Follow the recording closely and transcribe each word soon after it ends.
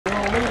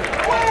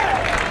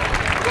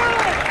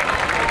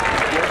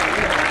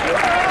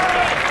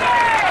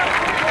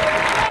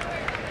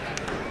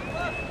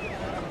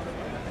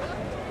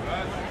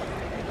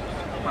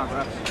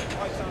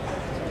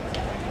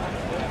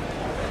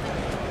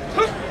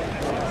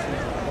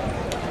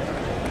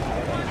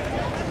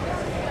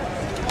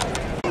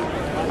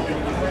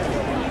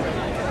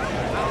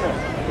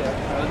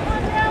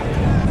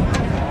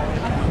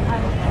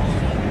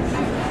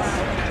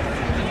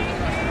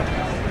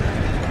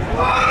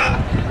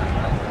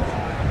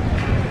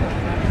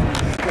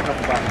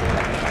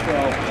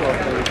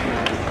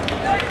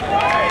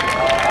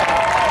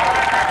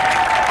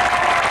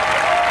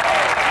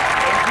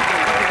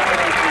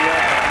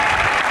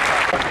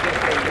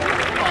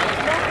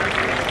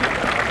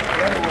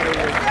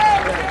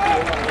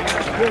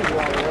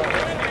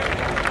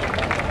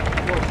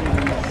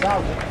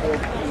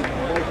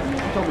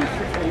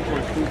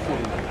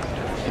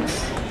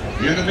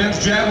In the men's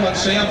javelin,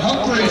 Sam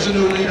Humphrey is the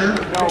new leader.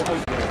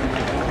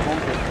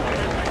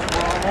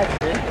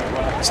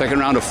 Second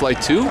round of flight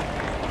 2.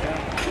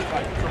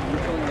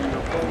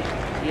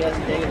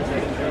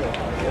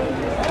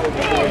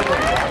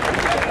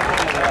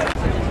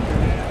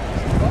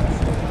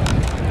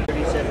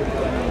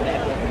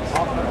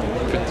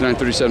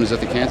 $59.37, is that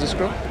the Kansas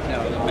girl?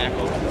 No, the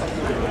Mackel.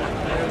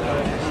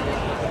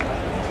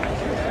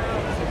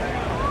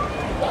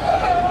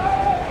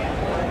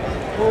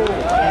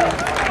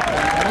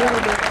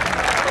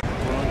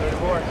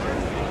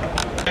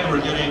 And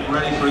we're getting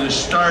ready for the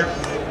start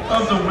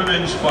of the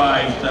women's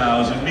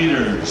 5,000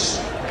 meters.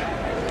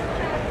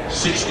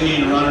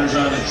 16 runners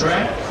on the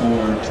track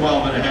for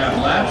 12 and a half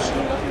laps.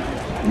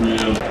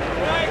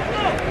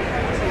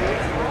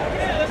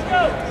 Let's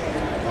go.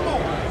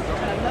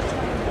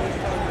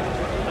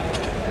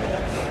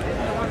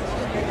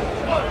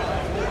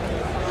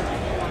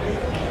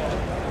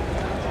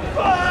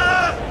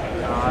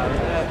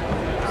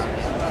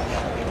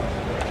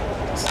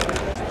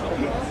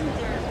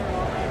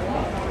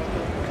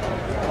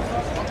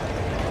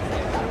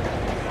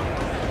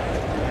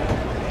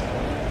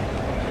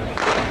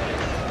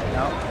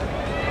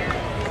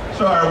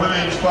 So our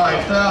women's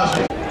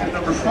 5,000,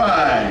 number 5.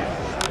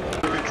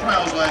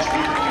 Trials last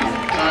year in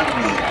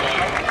Conway.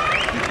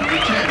 Number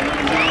 10,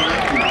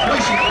 representing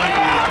twice in the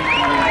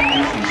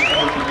was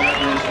fourth in that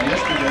race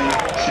yesterday,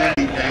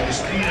 Shandy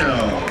D'Agostino.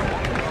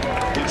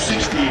 In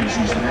 16,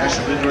 she's the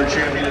national indoor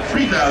champion at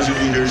 3,000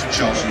 meters,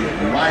 Chelsea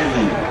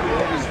Riley.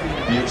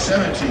 In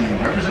 17,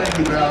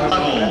 representing the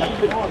Valley.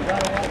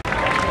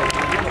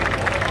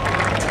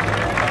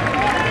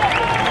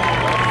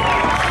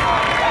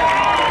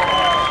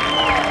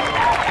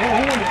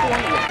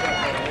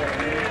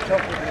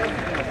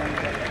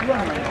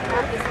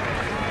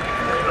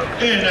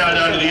 And now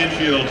down to the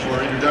infield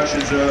for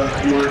introductions of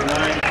your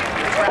 9.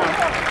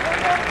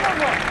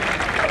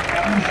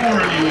 4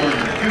 in the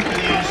order. 5th in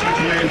the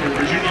NCAA for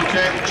Virginia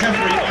Tech,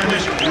 Jeffrey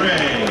Ernest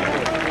Gray.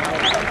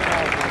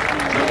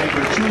 Running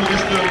for 2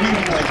 Lista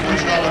leading the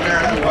Collegiate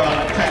All-America,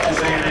 while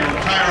Texas A&M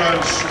Tyron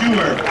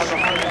Stewart.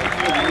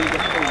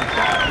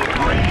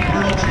 Reigning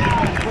world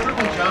champion in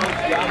triple jump.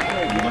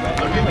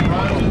 Olympic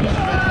bronze in this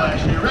event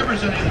last year,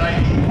 representing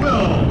Nike,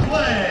 Will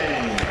Clay.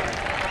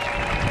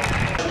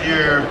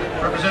 Here,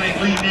 representing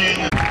Li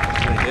Ning.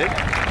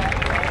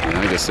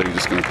 I guess they're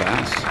just going to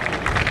pass.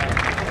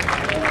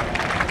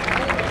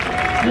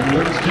 In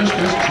women's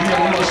discus,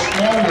 Gianna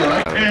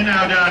Smallwood. And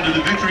now down to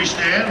the victory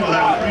stand. We'll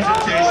have a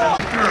presentation.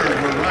 Third,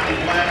 we're running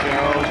black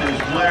and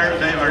is Blair.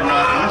 They are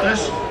not with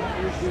us.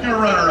 Your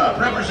runner-up,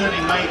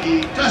 representing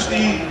Nike,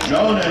 Dusty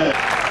Jonas.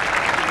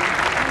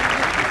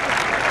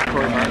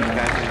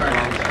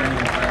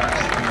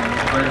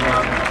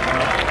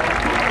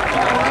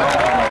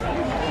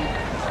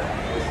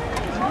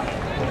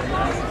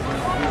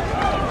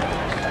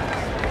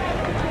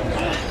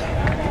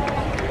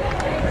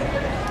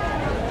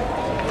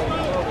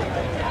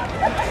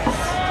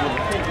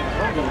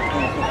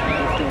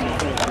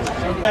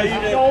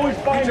 You always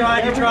find you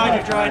tried.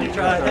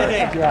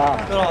 Hey, good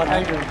on. How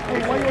you doing?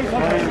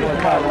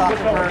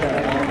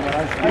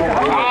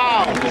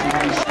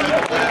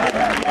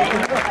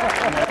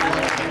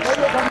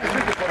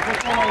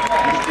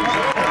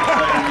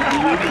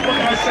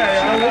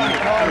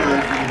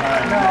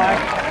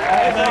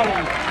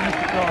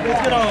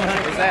 Let's get on.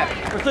 What's that?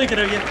 We're thinking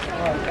of you.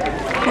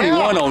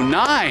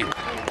 21:09.